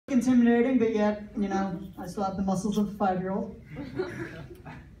intimidating, but yet, you know, I still have the muscles of a 5-year-old.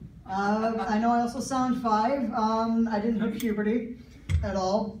 I know I also sound 5. I didn't hit puberty at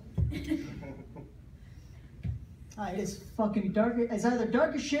all. It is fucking dark. It's either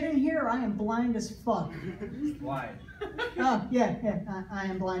dark as shit in here or I am blind as fuck. Blind. Oh, yeah, I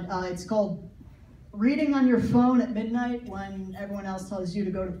am blind. It's called reading on your phone at midnight when everyone else tells you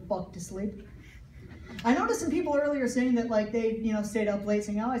to go to fuck to sleep. I noticed some people earlier saying that, like, they, you know, stayed up late,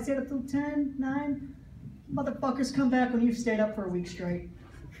 saying, oh, I stayed up till 10, 9. Motherfuckers come back when you've stayed up for a week straight.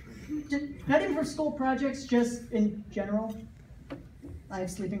 Not even for school projects, just in general. I have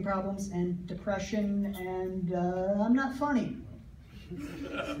sleeping problems and depression, and I'm not funny.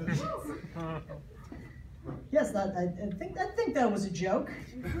 Yes, I think that was a joke.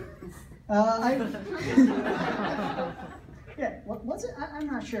 Yeah, what was it? I'm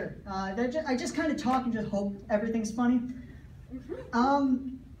not sure. I just kind of talk and just hope everything's funny.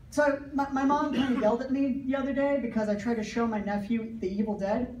 So my mom kind of yelled at me the other day because I tried to show my nephew The Evil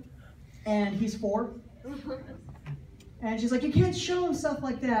Dead, and he's 4. And she's like, you can't show him stuff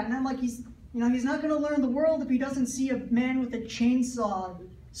like that. And I'm like, he's not going to learn the world if he doesn't see a man with a chainsaw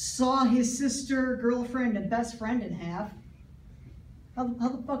saw his sister, girlfriend, and best friend in half. How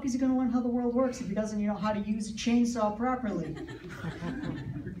the fuck is he going to learn how the world works if he doesn't, you know, how to use a chainsaw properly?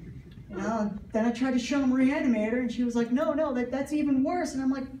 You know, then I tried to show him Reanimator, and she was like, no, that's even worse. And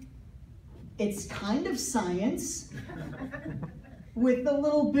I'm like, it's kind of science, with a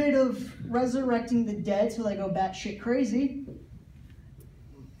little bit of resurrecting the dead so they go batshit crazy.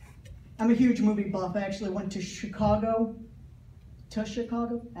 I'm a huge movie buff. I actually went to Chicago.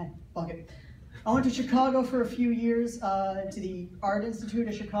 Fuck it. I went to Chicago for a few years, to the Art Institute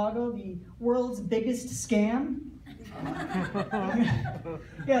of Chicago, the world's biggest scam.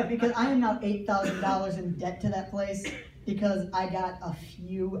 Yeah, because I am now $8,000 in debt to that place because I got a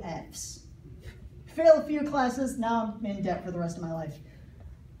few Fs. Failed a few classes, now I'm in debt for the rest of my life.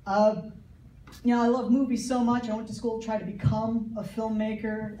 You know, I love movies so much, I went to school to try to become a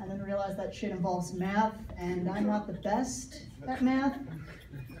filmmaker, and then realized that shit involves math, and I'm not the best at math.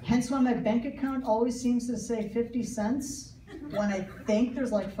 Hence why my bank account always seems to say 50 cents when I think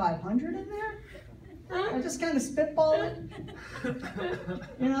there's like 500 in there. I just kind of spitball it.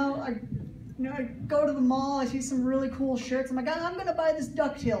 You know, I go to the mall, I see some really cool shirts. I'm like, I'm gonna buy this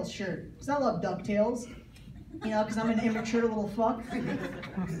DuckTales shirt, because I love DuckTales. You know, because I'm an immature little fuck.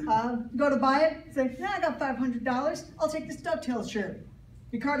 Go to buy it, say, I got $500, I'll take this DuckTales shirt.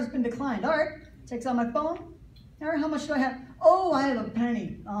 Your card has been declined. All right, takes out my phone. All right, how much do I have? Oh, I have a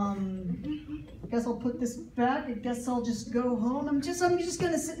penny. I guess I'll put this back. I guess I'll just go home. I'm just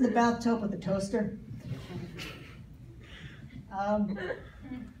gonna sit in the bathtub with a toaster.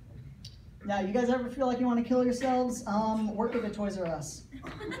 Now, you guys ever feel like you want to kill yourselves? Work at the Toys R Us.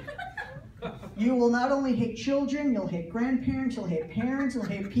 You will not only hate children, you'll hate grandparents, you'll hate parents, you'll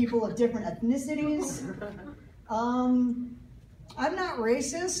hate people of different ethnicities. I'm not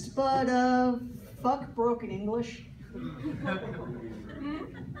racist, but fuck broken English.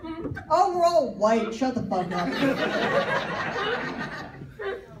 Oh, we're all white. Shut the fuck up.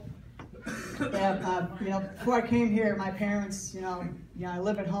 Yeah, you know, before I came here, my parents, you know, I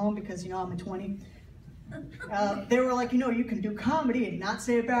live at home because, you know, I'm a 20. They were like, you know, you can do comedy and not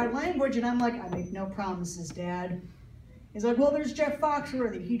say a bad language, and I'm like, I make no promises, Dad. He's like, well, there's Jeff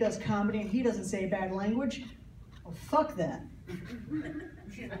Foxworthy. He does comedy and he doesn't say bad language. Well, fuck that.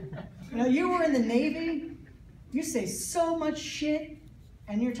 You know, you were in the Navy. You say so much shit,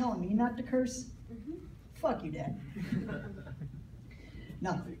 and you're telling me not to curse? Fuck you, Dad.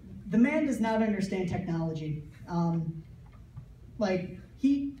 No, the man does not understand technology.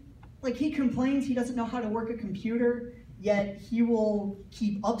 He complains he doesn't know how to work a computer, yet he will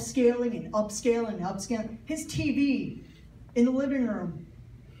keep upscaling and upscaling and upscaling. His TV in the living room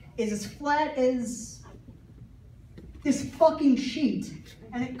is as flat as this fucking sheet,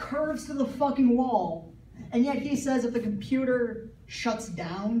 and it curves to the fucking wall. And yet he says if the computer shuts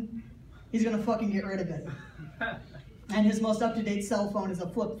down, he's gonna fucking get rid of it. And his most up-to-date cell phone is a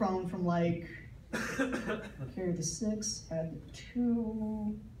flip phone from like, carry the 6, add the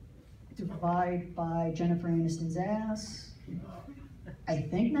 2, divide by Jennifer Aniston's ass. I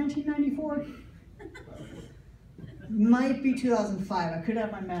think 1994? Might be 2005, I could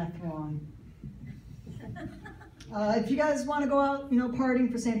have my math wrong. If you guys want to go out, you know,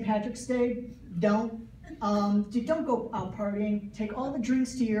 partying for St. Patrick's Day, don't go out partying. Take all the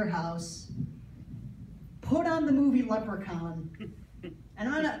drinks to your house. Put on the movie Leprechaun. And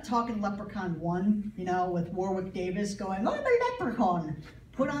I'm not talking Leprechaun 1, you know, with Warwick Davis going, oh, the Leprechaun.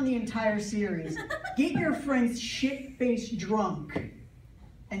 Put on the entire series. Get your friends shit-faced drunk.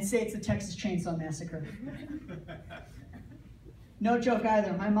 and say it's the Texas Chainsaw Massacre. No joke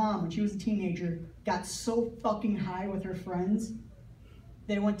either. My mom, when she was a teenager, got so fucking high with her friends,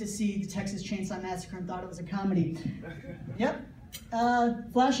 they went to see the Texas Chainsaw Massacre and thought it was a comedy. Yep.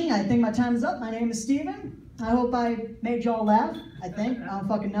 Flashing, I think my time is up. My name is Steven. I hope I made y'all laugh, I think. I don't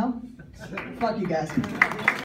fucking know. Fuck you guys.